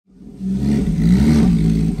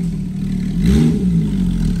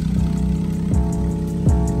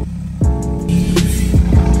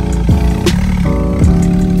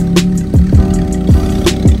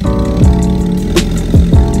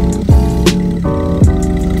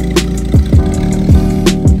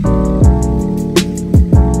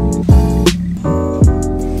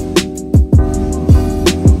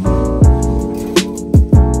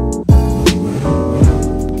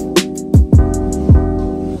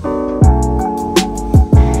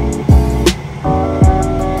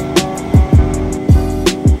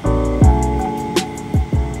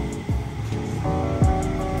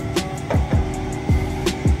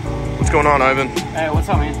on, Ivan? Hey, what's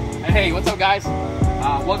up, man? Hey, what's up, guys?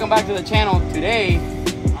 Welcome back to the channel. Today,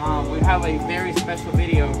 we have a very special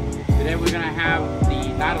video. Today, we're gonna have the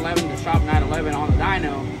 911, the shop 911 on the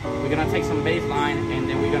dyno. We're gonna take some baseline, and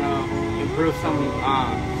then we're gonna improve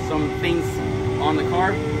some things on the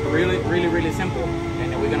car. Really simple.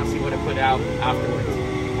 And then we're gonna see what it put out afterwards.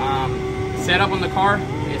 Setup on the car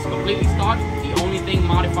is completely stock. The only thing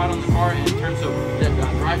modified on the car in terms of the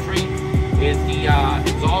drivetrain is the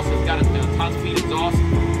exhaust. It's got a top speed exhaust.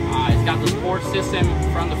 It's got the sport system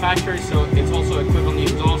from the factory, so it's also equipped on the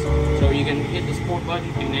exhaust. So you can hit the sport button,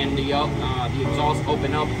 and then the exhaust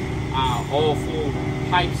open up, all full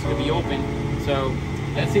pipes to be open. So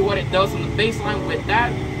let's see what it does on the baseline with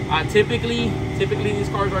that. Typically these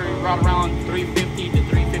cars are right around 350 to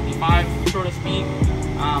 355 sort of speed.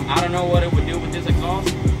 I don't know what it would do with this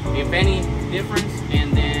exhaust, if any difference,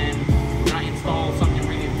 and then we're gonna install something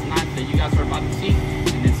really nice that you guys are about to see,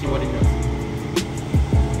 and then see what it does.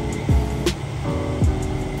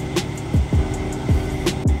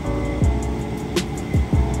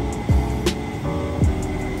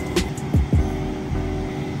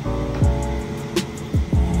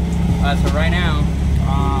 So right now,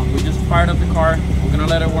 we just fired up the car. We're gonna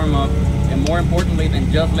let it warm up. And more importantly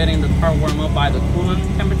than just letting the car warm up by the coolant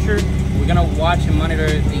temperature, we're gonna watch and monitor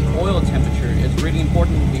the oil temperature. It's really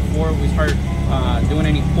important before we start doing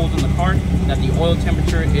any pulls in the car that the oil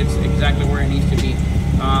temperature is exactly where it needs to be.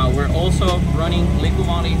 We're also running liquid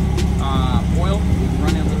moly oil. We're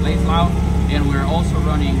running the Blaze Loud, and we're also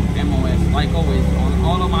running MOS. Like always, on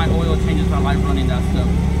all of my oil changes, I like running that stuff.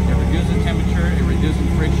 It reduces temperature, it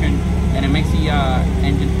reduces friction, and it makes the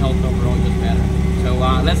engine health overall just better. So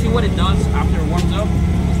let's see what it does after it warms up.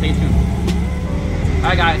 Stay tuned.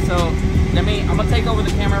 Alright guys, so I'm gonna take over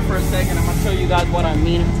the camera for a second. I'm gonna show you guys what I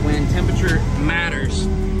mean when temperature matters.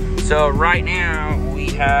 So right now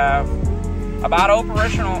we have about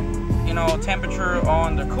operational, temperature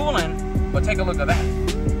on the coolant, but take a look at that.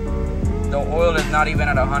 The oil is not even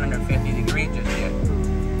at 150 degrees just yet.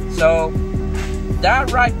 So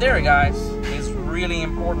that right there, guys, is really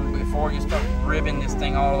important before you start ribbing this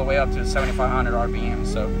thing all the way up to 7,500 RPM.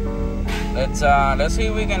 So let's see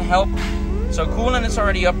if we can help. So coolant is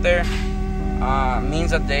already up there.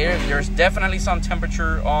 Means that there's definitely some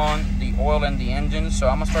temperature on the oil and the engine. So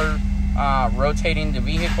I'm gonna start rotating the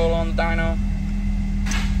vehicle on the dyno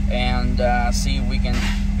and see if we can,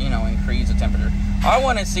 increase the temperature. I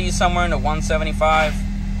want to see somewhere in the 175,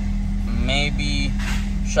 maybe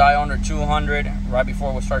shy under 200, right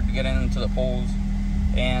before we start to get into the pulls,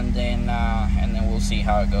 and then we'll see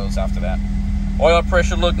how it goes after that. Oil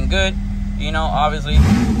pressure looking good. Obviously,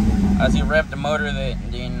 as you rev the motor,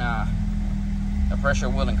 then the pressure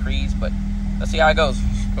will increase. But let's see how it goes.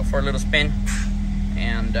 Let's go for a little spin,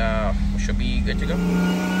 and we should be good to go.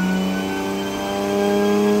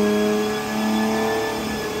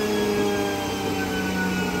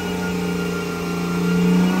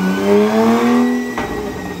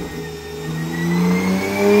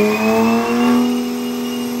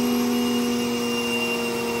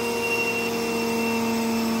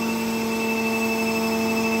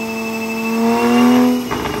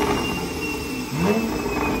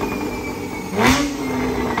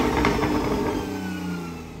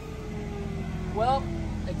 Well,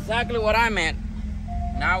 exactly what I meant.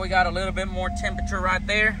 Now we got a little bit more temperature right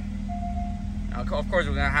there. Now, of course,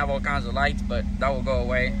 we're gonna have all kinds of lights, but that will go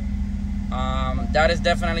away. That is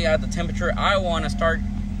definitely at the temperature I want to start.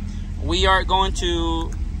 We are going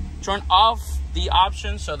to turn off the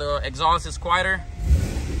option so the exhaust is quieter.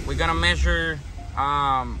 We're gonna measure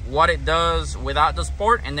what it does without the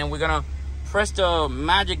sport, and then we're gonna press the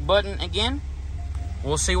magic button again.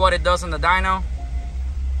 We'll see what it does on the dyno,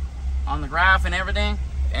 on the graph and everything,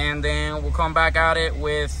 and then we'll come back at it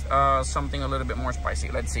with something a little bit more spicy.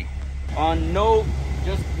 Let's see. On no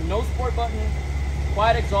sport button,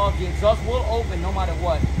 quiet exhaust. The exhaust will open no matter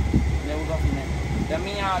what, and then we'll go from there. Let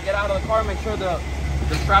me get out of the car, make sure the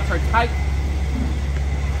straps are tight.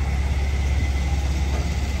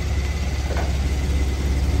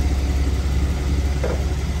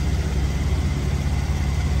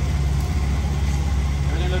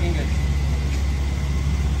 Everything looking good.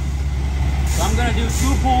 So I'm gonna do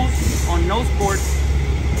 2 pulls on no sport,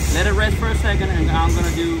 let it rest for a second, and I'm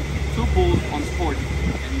gonna do 2 pulls on sport,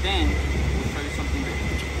 and then we'll show you something different.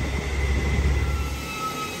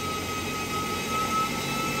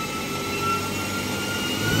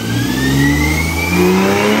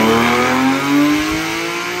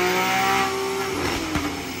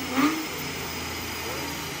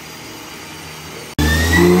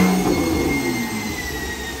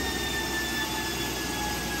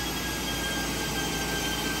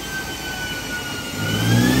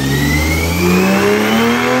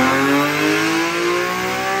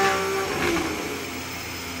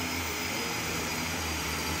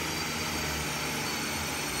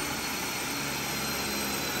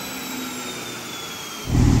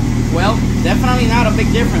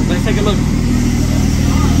 guys, let's take a look.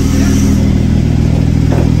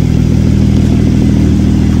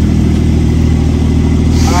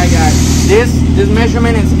 Alright guys, this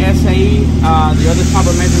measurement is SAE. The other type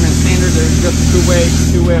of measurement standard, there's just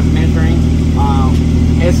two way of measuring.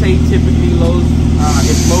 SAE typically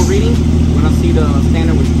it's low reading. We're gonna see the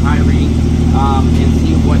standard, which is high reading, and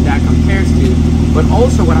see what that compares to. But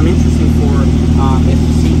also what I'm interested for is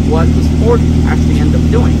to see what the sport actually end up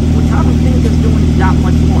doing, which I don't think is doing that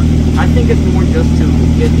much more. I think it's more just to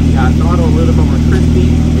get the throttle a little bit more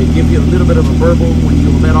crispy. It gives you a little bit of a burble when you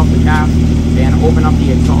let off the gas and open up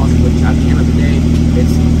the exhaust, which at the end of the day,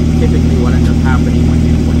 it's typically what ends up happening when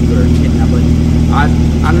you're hitting that button. I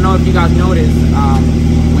don't know if you guys noticed,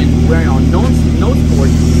 when we're on no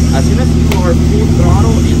sport, as soon as you are full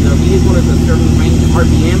throttle and the vehicle is a certain range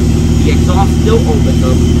RPM, the exhaust still opens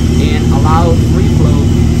up and allows free flow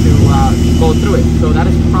to go through it. So that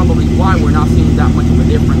is probably why we're not seeing that much of a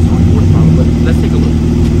difference on horsepower. But let's take a look.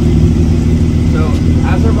 So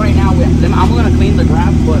as of right now, I'm going to clean the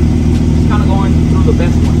graph, but just kind of going through the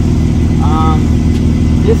best ones.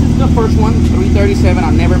 This is the first one, 337. I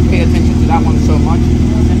never paid attention to that one so much,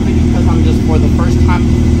 simply because I'm just for the first time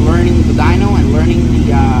learning the dyno and learning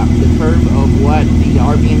the curve of what the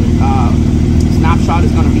RPM snapshot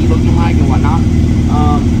is going to be looking like and whatnot.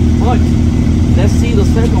 But let's see the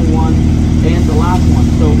second one and the last one.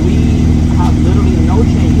 So we have literally no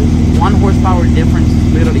changes, 1 horsepower difference,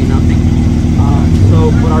 literally nothing.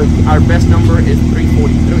 But our best number is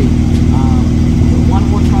 343. 1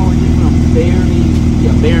 horsepower difference, barely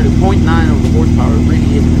 0.9 of the horsepower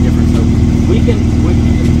really isn't a difference. So we can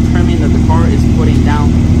determine that the car is putting down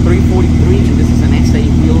 343, and this is an XA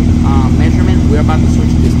wheel measurement. We're about to switch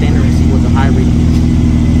to the standard and see what the high reading is.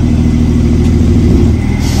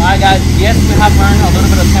 Alright guys, yes, we have learned a little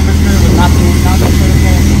bit of temperature with nothing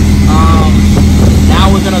critical. Now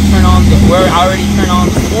we're gonna turn on we're already turned on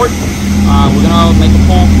the sport. We're gonna make a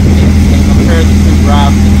pull and compare the two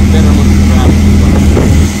graphs, the better looking graphs.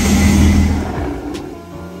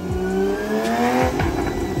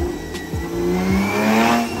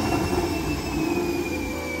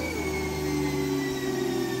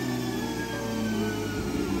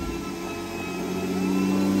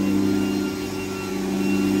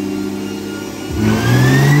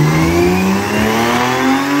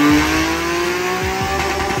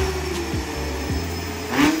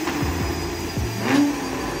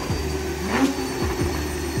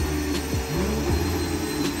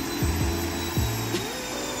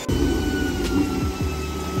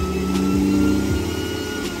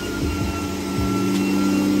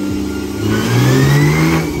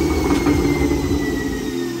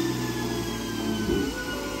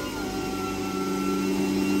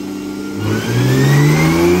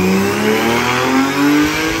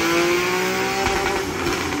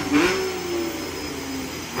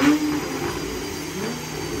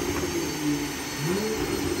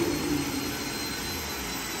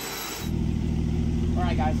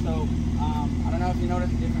 Alright guys, so I don't know if you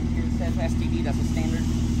noticed the difference here. It says STD, that's a standard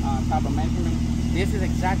type of measurement. This is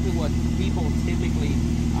exactly what people typically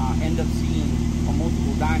end up seeing on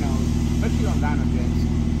multiple dynos, especially on dyno jets.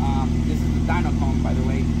 This is the dyno comb, by the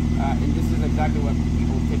way, and this is exactly what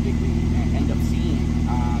people typically end up seeing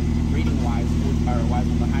reading-wise, horsepower-wise,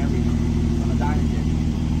 on the high reading on a dyno jet.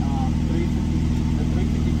 The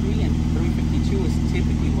 353 and 352 is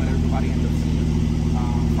typically what everybody ends up seeing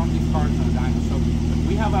from these cars on the dyno. So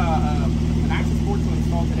we have an access port to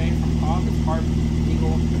install today from Cobb. It's Cobb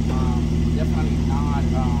legal, definitely not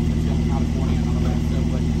California and all of that stuff,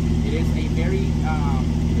 but it is a very,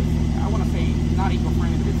 I want to say not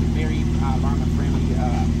eco-friendly, but it's a very environment-friendly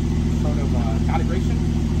sort of calibration.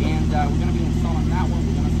 And we're going to be installing that one.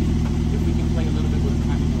 We're going to see if we can play a little bit with the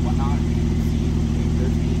timing and whatnot, and see if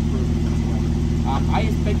there's any improvements as well.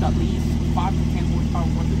 I expect at least 5 to 10 horsepower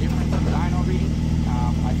worth of difference in the dyno reading.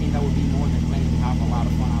 I think that would be more than plenty to have a lot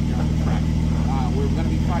of fun out there on the track. We're going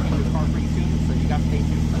to be tracking the car pretty soon, so you guys stay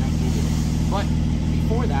tuned for the next video. But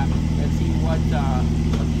before that, let's see what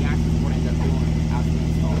the access port ends up doing as we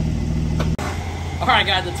install it. Alright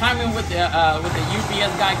guys, the timing with the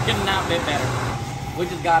UPS guy couldn't have been better. We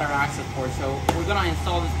just got our access port, so we're going to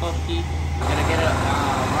install this puppy. We're going to get it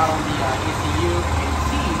right on the ECU and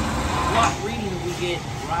see what reading we get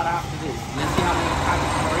right after this. Let's see how many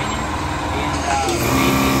packets are in it. And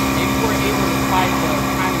maybe we're able to fight the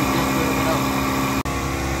timing just a little bit up.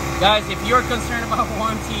 Guys, if you're concerned about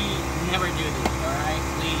warranty, never do this, alright?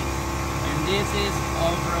 Please. And this is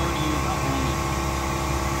off-road use only.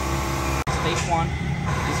 Stage 1.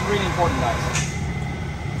 This is really important, guys.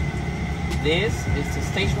 this is the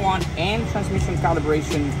stage 1 and transmission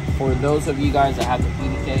calibration for those of you guys that have the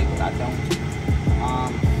PDK, but I don't.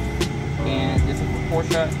 And this is for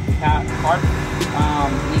Porsche card.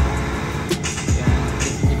 And this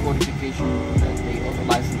is the codification that they also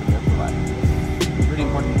license that they're providing. It's really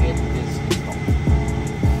important to get this installed.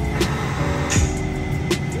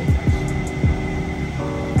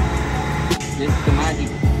 This is the magic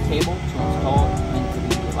cable to install into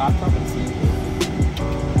the laptop and see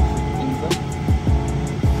things up.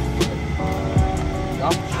 The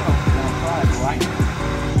off the shelf, we're gonna try it right now.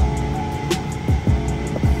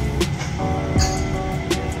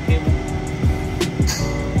 There's the cable.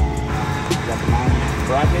 We got the mounting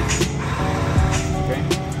brackets. Okay.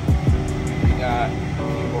 And we got the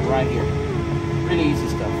cable right here. Really easy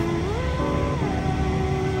stuff.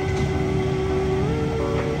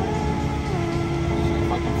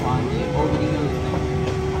 On the old videos thing.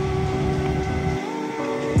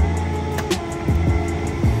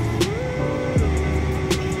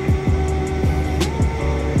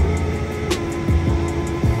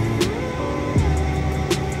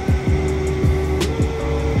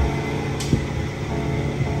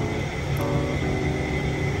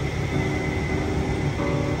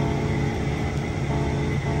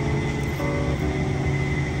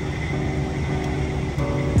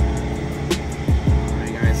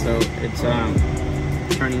 So it's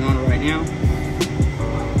turning on right now.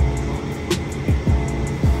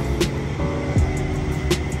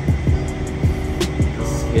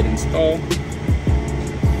 Let's hit install.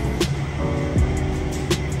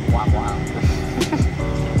 Wow, wow.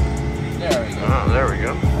 There we go. Oh, there we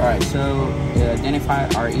go. Alright, so identify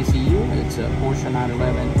our ECU. It's a Porsche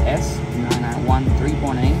 911S 991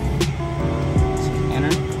 3.8. Let's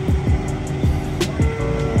enter.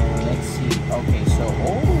 Okay, so,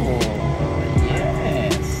 oh,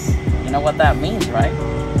 yes. You know what that means, right?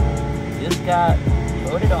 This got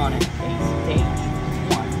loaded on it, a stage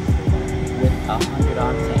 1 with 100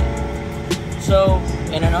 octane. So,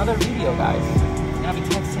 in another video, guys, we're going to be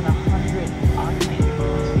testing 100 octane.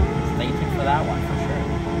 Stay tuned for that one, for sure.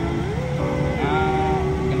 Now,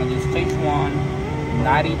 we're going to do stage 1,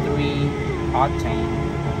 93 octane.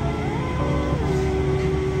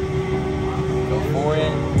 Go for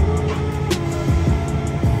it.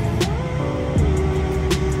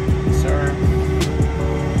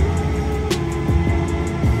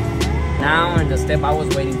 Now, in the step I was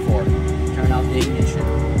waiting for, turn off the ignition.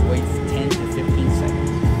 Wait 10 to 15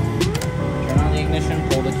 seconds. Turn on the ignition,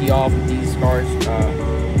 pull the key off. These cars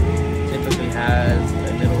typically has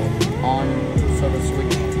a little on sort of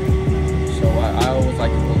switch. So I always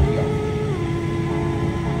like to pull the key off.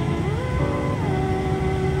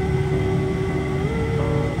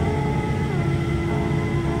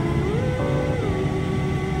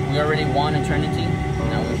 We already won eternity.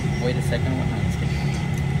 Now we wait a second one.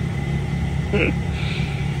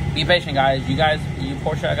 Be patient, guys. You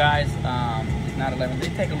Porsche guys, these 911, they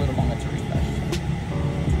take a little longer to refresh.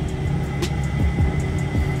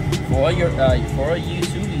 For all you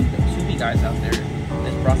Subi guys out there,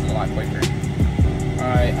 this process is a lot quicker. All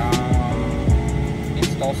right,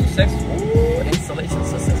 install successful. Ooh, installation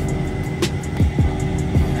successful.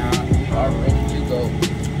 Now we are ready to go.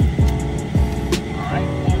 All right,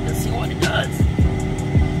 let's see what it does.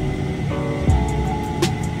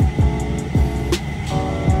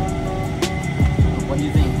 What do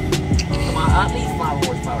you think? Come on, at least 5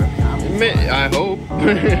 horsepower. I hope.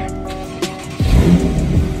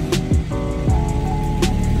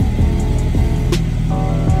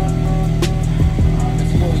 Let's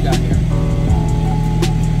see what we got here.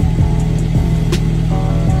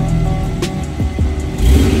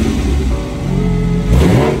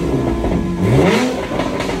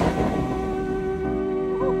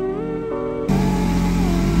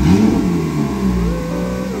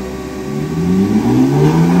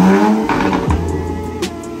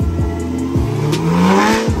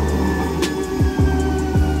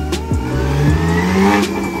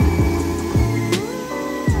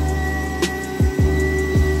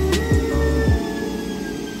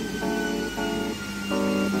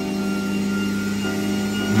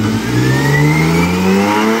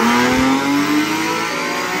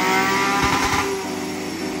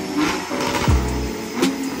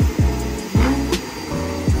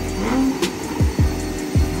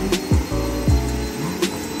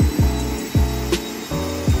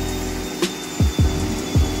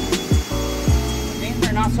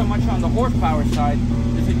 Not so much on the horsepower side.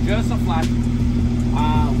 This is just a flash.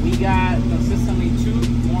 We got consistently 2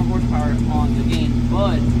 more horsepower on the game,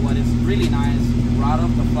 but what is really nice right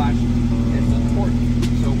off the flash is the torque.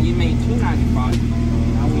 So we made 295.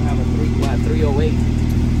 Now we have a 308.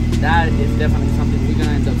 that is definitely something we're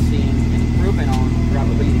gonna end up seeing an improvement on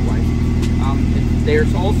drivability wise.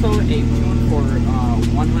 There's also a tune for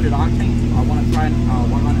 100 octane. I want to try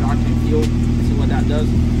 100 octane fuel and see what that does.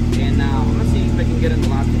 And I'm gonna see if I can get in the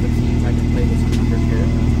laptop and see if I can play with some numbers here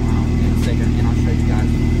in a second, and I'll show you guys.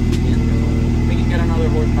 And if we can get another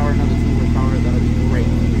horsepower, another 2 horsepower, that'll be great.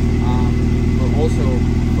 But also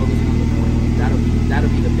focusing on the torque,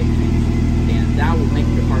 that'll be the big change, and that will make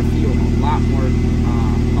the car feel a lot more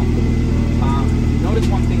comfortable. Notice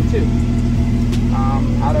one thing too.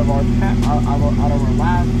 Out of our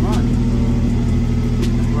last run,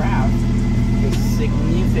 the grass is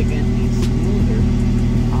significantly smoother,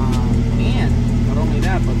 and not only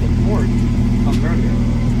that, but the torque comes earlier.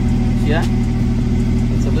 See that?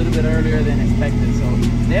 It's a little bit earlier than expected, so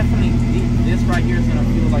definitely this right here is going to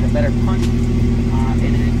feel like a better punch,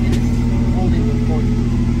 and it's holding the torque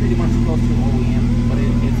pretty much close to OEM, but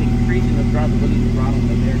it's increasing the drivability right on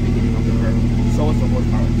the very beginning of the curve. So is the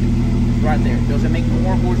horsepower too. Right there. Does it make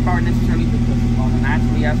more horsepower necessarily because on a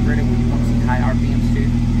naturally aspirated we don't see high RPMs too,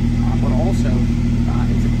 but also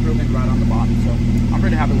it's improving right on the bottom. So I'm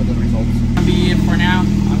pretty happy with the results. That'll be it for now.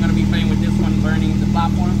 I'm going to be playing with this one, learning the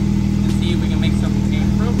platform, and see if we can make some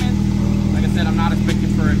improvements. Like I said, I'm not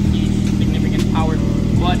expecting for a huge significant power,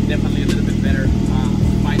 but definitely a little bit better.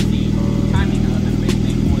 Might see timing a little bit,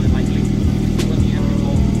 maybe more than likely. What the end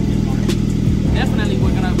result is going to be. Definitely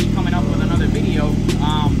we're going to be coming up with another video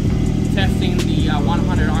testing the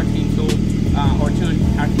 100 octane tool, or tune,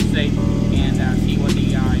 I should say,